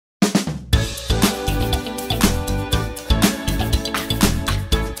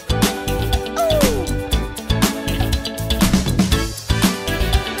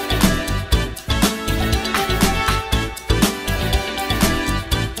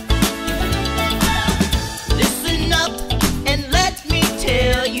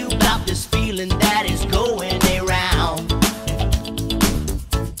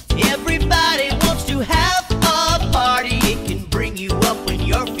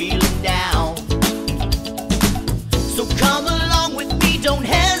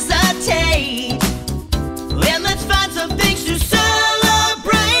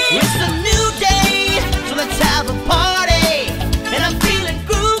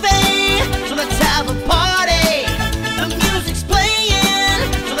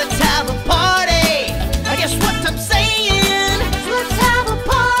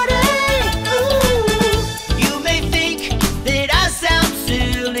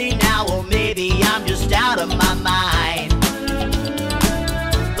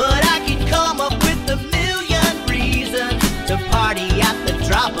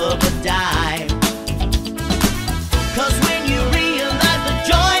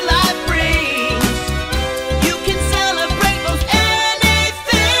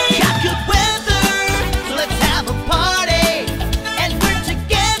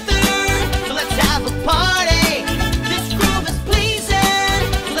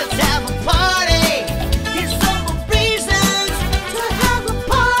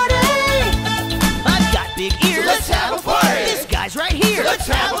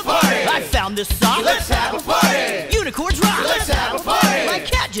a sock. Let's have a party. Unicorns rock. Let's have a party. My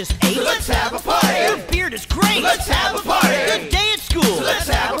cat just ate. Let's have a party. Your beard is great. Let's have a party. Good day at school. Let's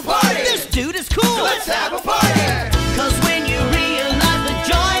have a